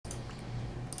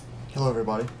Hello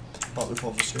everybody,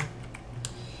 Butler12 here.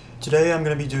 Today I'm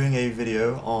going to be doing a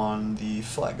video on the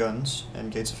Flak guns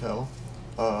and Gates of Hell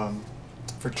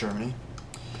for Germany.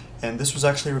 And this was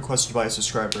actually requested by a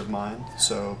subscriber of mine,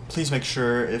 so please make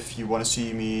sure if you want to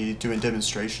see me do a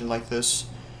demonstration like this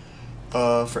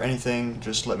for anything,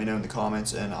 just let me know in the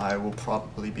comments and I will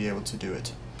probably be able to do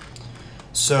it.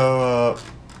 So,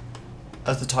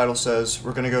 as the title says,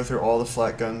 we're going to go through all the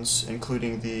Flak guns,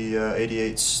 including the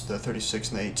 88s, the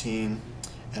 36 and the 18,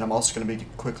 and I'm also going to be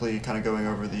quickly kind of going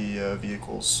over the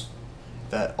vehicles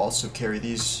that also carry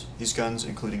these guns,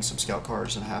 including some scout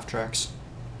cars and half-tracks.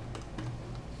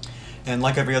 And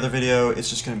like every other video,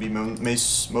 it's just going to be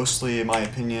mostly my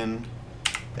opinion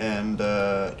and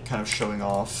kind of showing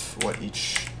off what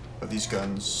each of these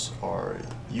guns are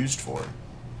used for.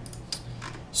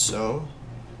 So,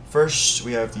 first,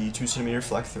 we have the 2cm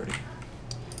Flak 30,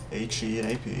 HE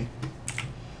and AP.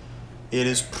 It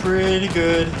is pretty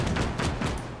good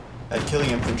at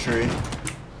killing infantry.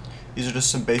 These are just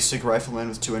some basic riflemen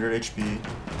with 200 HP.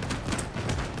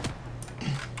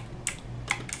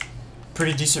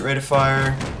 Pretty decent rate of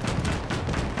fire.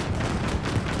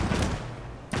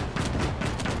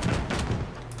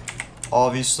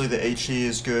 Obviously, the HE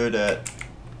is good at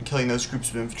killing those groups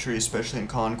of infantry, especially in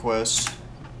Conquest.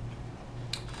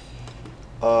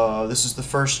 This is the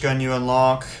first gun you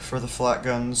unlock for the Flak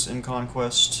guns in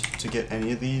Conquest to get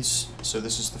any of these, so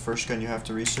this is the first gun you have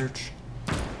to research.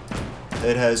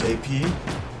 It has AP.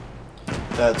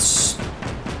 That's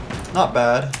not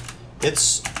bad.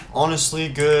 It's honestly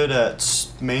good at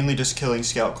mainly just killing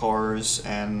scout cars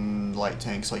and light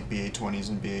tanks like BA-20s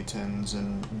and BA-10s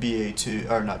and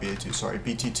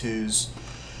BT-2s.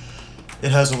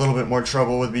 It has a little bit more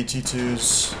trouble with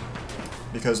BT-2s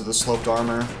because of the sloped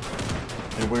armor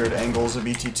and weird angles that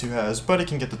BT-2 has, but it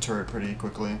can get the turret pretty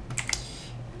quickly.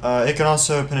 It can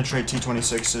also penetrate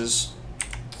T-26s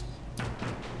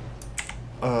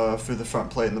through the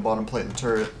front plate and the bottom plate in the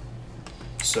turret.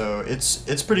 So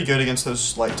it's pretty good against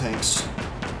those light tanks,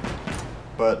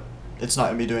 but it's not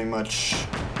going to be doing much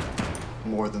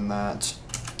more than that.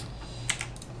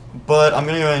 But I'm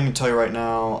going to go ahead and tell you right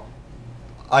now,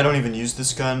 I don't even use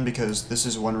this gun because this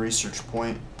is one research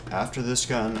point after this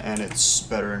gun, and it's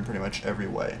better in pretty much every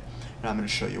way. And I'm going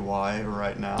to show you why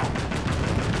right now.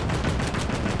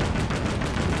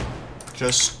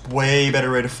 Just way better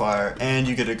rate of fire, and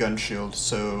you get a gun shield,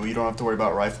 so you don't have to worry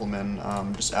about riflemen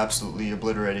just absolutely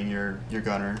obliterating your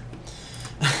gunner.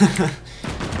 The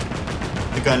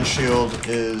gun shield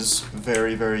is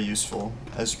very, very useful,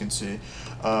 as you can see.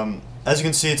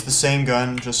 It's the same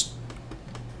gun, just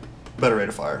better rate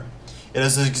of fire. It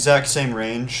has the exact same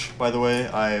range, by the way.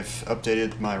 I've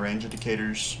updated my range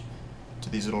indicators to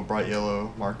these little bright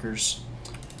yellow markers.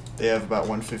 They have about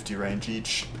 150 range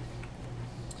each.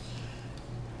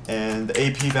 And the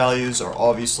AP values are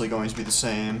obviously going to be the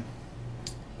same.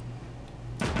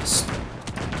 It's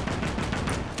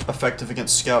effective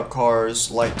against scout cars,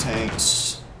 light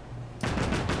tanks,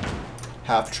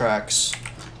 half-tracks.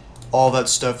 All that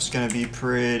stuff is going to be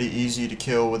pretty easy to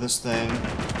kill with this thing.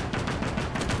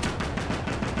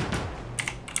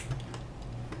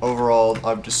 Overall,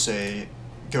 I would just say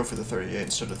go for the 38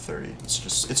 instead of 30. It's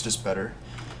just better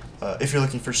if you're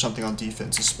looking for something on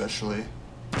defense, especially.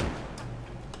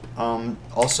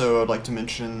 Also, I'd like to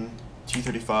mention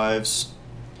T-35s.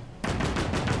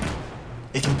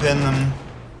 It can pin them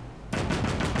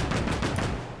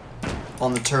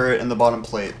on the turret and the bottom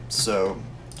plate, so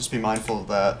just be mindful of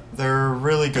that. They're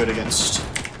really good against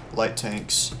light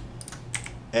tanks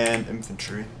and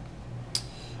infantry.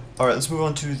 Alright, let's move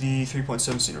on to the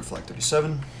 3.7cm Flak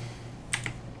 37.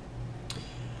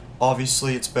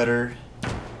 Obviously, it's better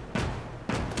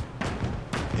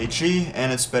HE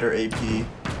and it's better AP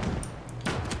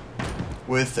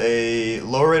with a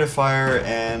lower rate of fire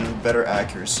and better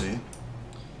accuracy.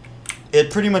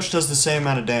 It pretty much does the same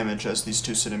amount of damage as these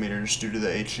 2cm due to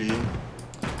the HE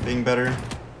being better,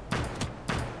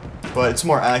 but it's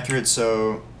more accurate,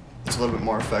 so it's a little bit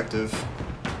more effective.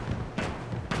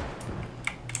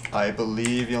 I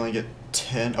believe you only get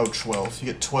 12. You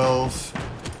get 12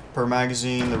 per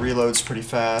magazine. The reload's pretty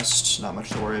fast, not much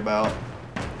to worry about.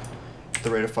 The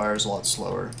rate of fire is a lot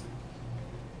slower.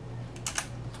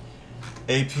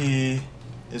 AP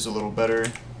is a little better.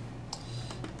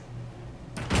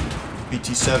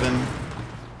 BT-7.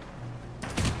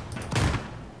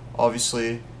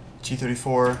 Obviously,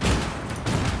 T-34.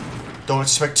 Don't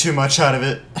expect too much out of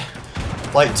it.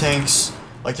 Light tanks,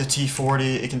 like the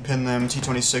T-40, it can pin them.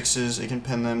 T-26s, it can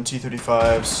pin them.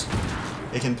 T-35s,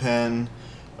 it can pin.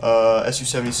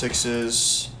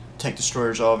 Su-76s, tank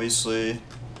destroyers, obviously.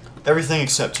 Everything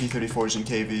except T-34s and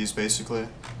KVs, basically.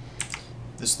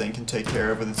 this thing can take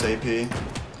care of with its AP.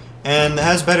 And it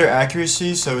has better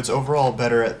accuracy, so it's overall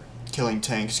better at killing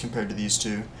tanks compared to these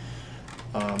two.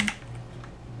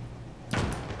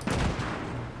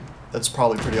 That's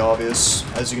probably pretty obvious.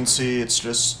 As you can see, it's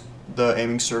just the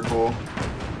aiming circle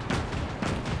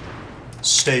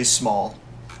stays small.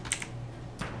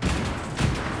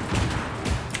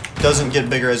 Doesn't get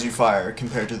bigger as you fire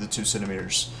compared to the 2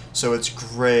 centimeters. So it's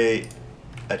great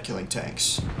at killing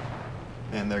tanks.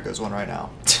 And there goes one right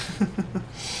now.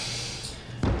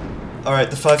 Alright,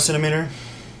 the 5 centimeter.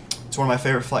 It's one of my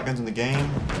favorite flak guns in the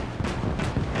game.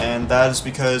 And that is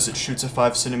because it shoots a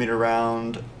 5 centimeter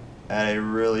round at a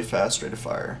really fast rate of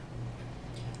fire.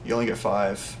 You only get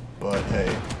 5, but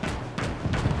hey.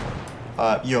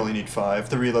 You only need 5.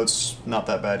 The reload's not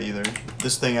that bad either.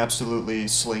 This thing absolutely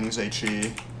slings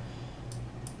HE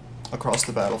across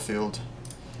the battlefield.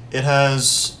 It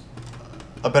has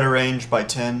a better range by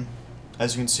 10,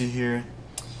 as you can see here.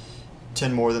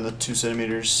 10 more than the 2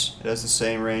 centimeters. It has the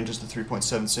same range as the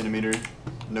 3.7 centimeter.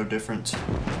 No different.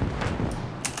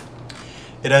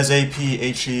 It has AP,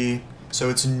 HE, so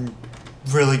it's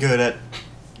really good at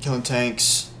killing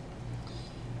tanks.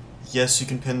 Yes, you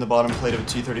can pin the bottom plate of a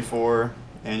T-34,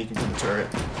 and you can pin the turret.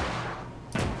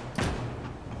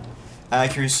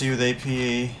 Accuracy with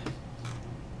AP,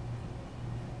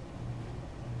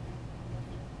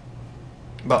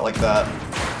 about like that.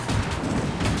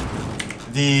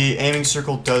 The aiming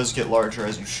circle does get larger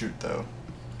as you shoot, though.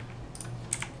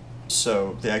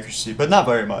 So, the accuracy, but not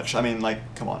very much. I mean,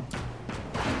 like, come on.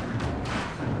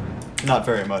 Not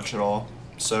very much at all.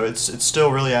 So, it's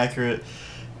still really accurate.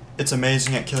 It's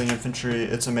amazing at killing infantry.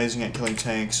 It's amazing at killing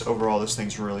tanks. Overall, this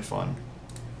thing's really fun.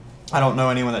 I don't know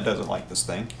anyone that doesn't like this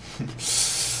thing.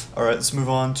 Alright, let's move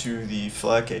on to the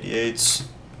Flak 88s.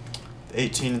 The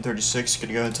 18 and 36, I'm going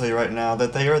to go ahead and tell you right now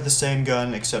that they are the same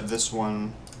gun, except this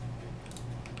one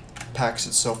packs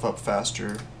itself up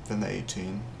faster than the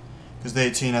 18. Because the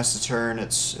 18 has to turn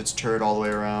its turret all the way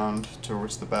around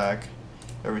towards the back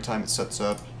every time it sets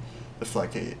up. The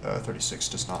Flak 36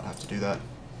 does not have to do that.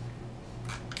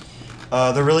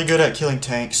 They're really good at killing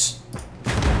tanks.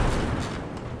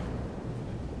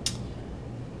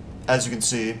 As you can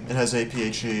see, it has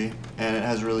APHE, and it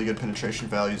has really good penetration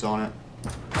values on it.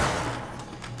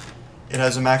 It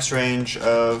has a max range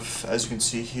of, as you can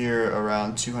see here,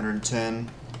 around 210.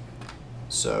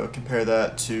 So compare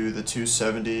that to the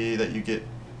 270 that you get,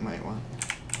 wait, what?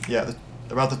 Yeah,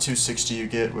 about the 260 you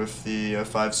get with the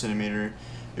 5 centimeter.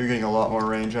 You're getting a lot more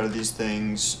range out of these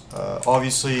things.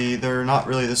 Obviously, they're not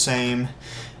really the same.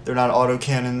 They're not auto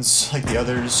cannons like the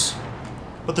others,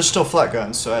 but they're still flak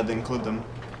guns, so I had to include them.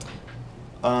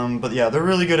 But yeah, they're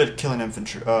really good at killing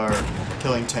infantry,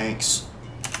 killing tanks.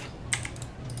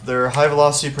 Their high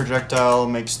velocity projectile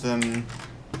makes them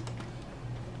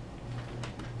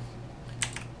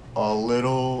a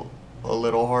little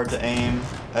hard to aim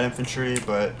at infantry,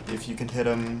 but if you can hit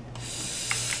them,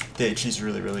 the HE is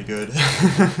really, really good.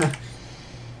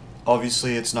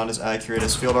 Obviously, it's not as accurate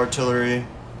as field artillery,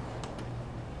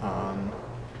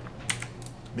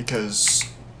 because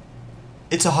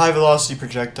it's a high velocity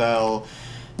projectile,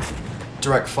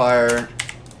 direct fire.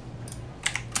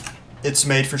 It's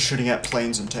made for shooting at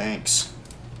planes and tanks,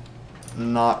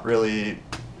 not really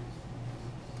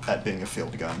at being a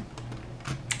field gun.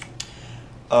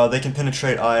 They can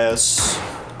penetrate IS-1s,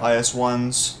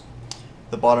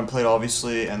 the bottom plate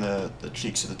obviously, and the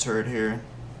cheeks of the turret here.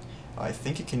 I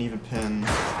think it can even pin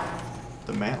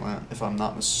the mantlet, if I'm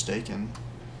not mistaken.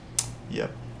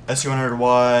 Yep.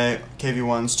 SU-100Y,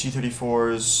 KV-1s,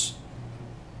 T-34s,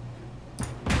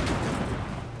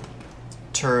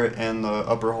 turret and the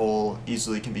upper hull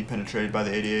easily can be penetrated by the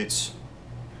 88s.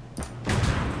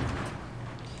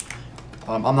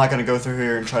 I'm not going to go through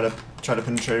here and try to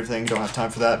penetrate everything. Don't have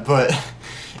time for that. But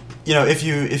you know, if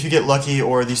you get lucky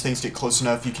or these things get close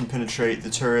enough, you can penetrate the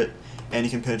turret and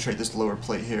you can penetrate this lower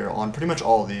plate here on pretty much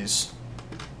all of these.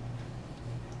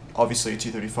 Obviously a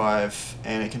T-35,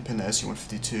 and it can pin the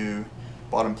SU-152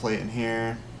 bottom plate in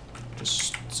here,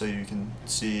 just so you can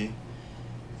see.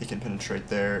 It can penetrate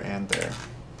there and there.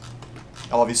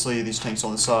 Obviously, these tanks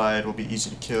on the side will be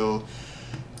easy to kill.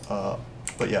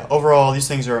 But yeah, overall, these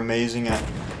things are amazing at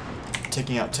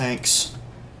taking out tanks.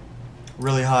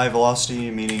 Really high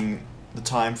velocity, meaning the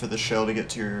time for the shell to get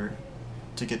to your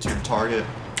target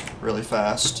really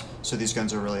fast. So these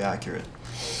guns are really accurate.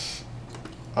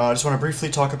 I just want to briefly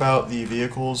talk about the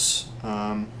vehicles.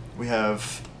 We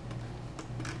have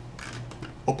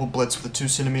Opel Blitz with a 2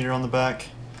 centimeter on the back.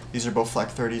 These are both Flak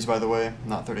 30s, by the way,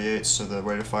 not 38s, so the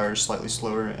rate of fire is slightly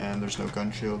slower and there's no gun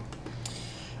shield.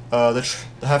 The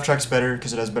half track's better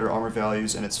because it has better armor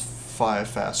values and it's 5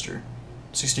 faster.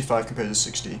 65 compared to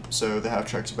 60, so the half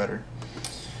track's better.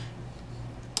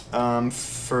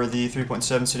 For the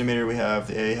 3.7 centimeter, we have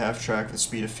the A half track with a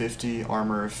speed of 50,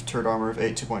 turret armor of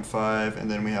 8, 2.5, and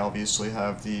then we obviously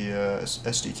have the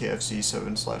SDKFZ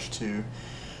 7/2,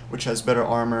 which has better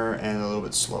armor and a little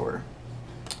bit slower.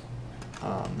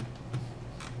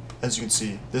 As you can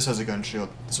see, this has a gun shield,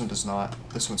 this one does not.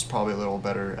 This one's probably a little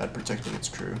better at protecting its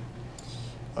crew.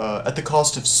 At the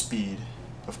cost of speed,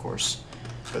 of course,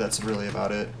 but that's really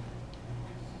about it.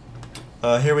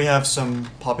 Here we have some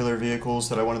popular vehicles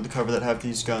that I wanted to cover that have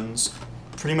these guns.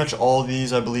 Pretty much all of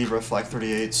these, I believe, are Flak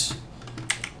 38s.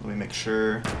 Let me make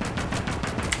sure.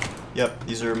 Yep,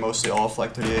 these are mostly all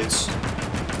Flak 38s.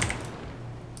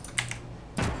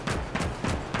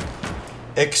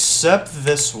 Except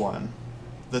this one,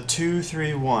 the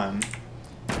 231,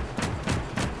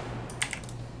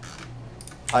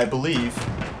 I believe,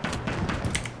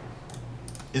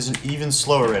 is an even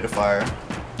slower rate of fire.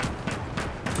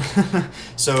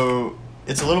 So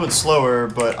it's a little bit slower,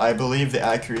 but I believe the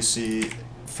accuracy,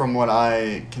 from what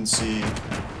I can see,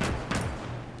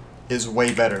 is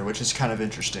way better, which is kind of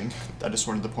interesting. I just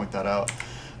wanted to point that out.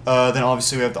 Then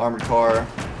obviously we have the armored car.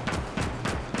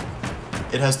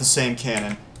 It has the same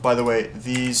cannon. By the way,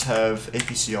 these have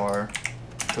APCR,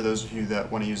 for those of you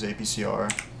that want to use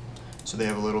APCR, so they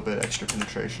have a little bit extra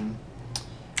penetration.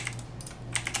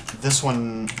 This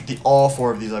one, all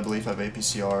four of these I believe have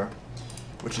APCR,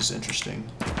 which is interesting.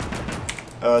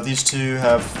 These two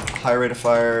have high rate of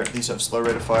fire, these have slow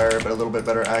rate of fire, but a little bit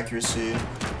better accuracy.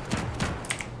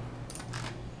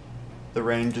 The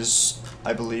range is,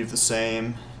 I believe, the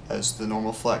same as the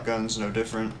normal Flak guns, no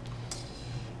different.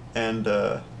 And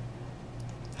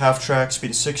half track,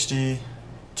 speed of 60,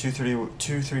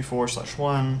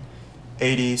 234/1,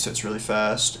 80, so it's really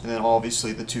fast. And then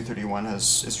obviously the 231 is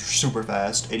super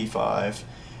fast, 85.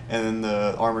 And then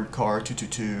the armored car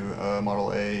 222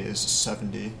 Model A is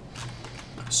 70.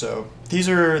 So these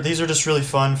are just really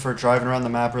fun for driving around the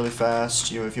map really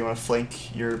fast. You know, if you want to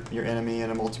flank your enemy in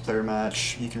a multiplayer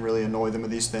match, you can really annoy them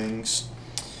with these things.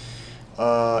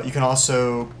 You can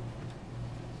also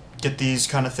get these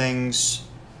kind of things.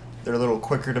 They're a little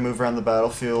quicker to move around the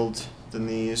battlefield than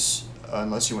these,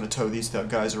 unless you want to tow these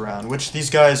guys around, which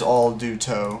these guys all do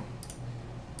tow,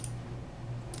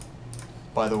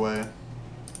 by the way.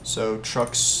 So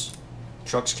trucks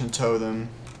can tow them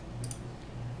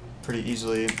pretty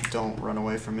easily. Don't run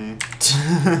away from me.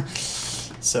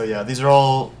 So yeah, these are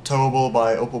all towable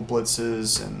by Opel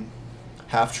Blitzes and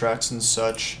half tracks and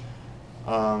such.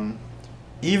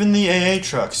 Even the AA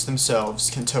trucks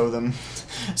themselves can tow them.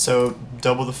 So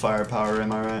double the firepower,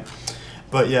 am I right?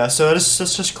 But yeah, so let's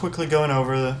just quickly going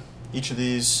over each of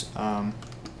these.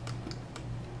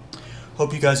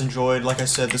 Hope you guys enjoyed. Like I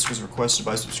said, this was requested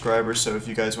by subscribers, so if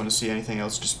you guys want to see anything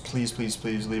else, just please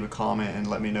leave a comment and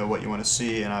let me know what you want to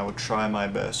see, and I will try my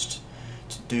best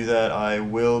to do that. I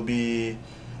will be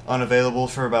unavailable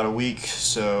for about a week,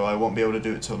 so I won't be able to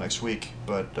do it till next week,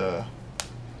 but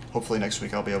hopefully next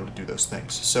week I'll be able to do those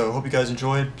things. So hope you guys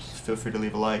enjoyed. Feel free to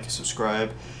leave a like,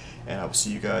 subscribe, and I will see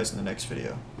you guys in the next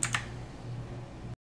video.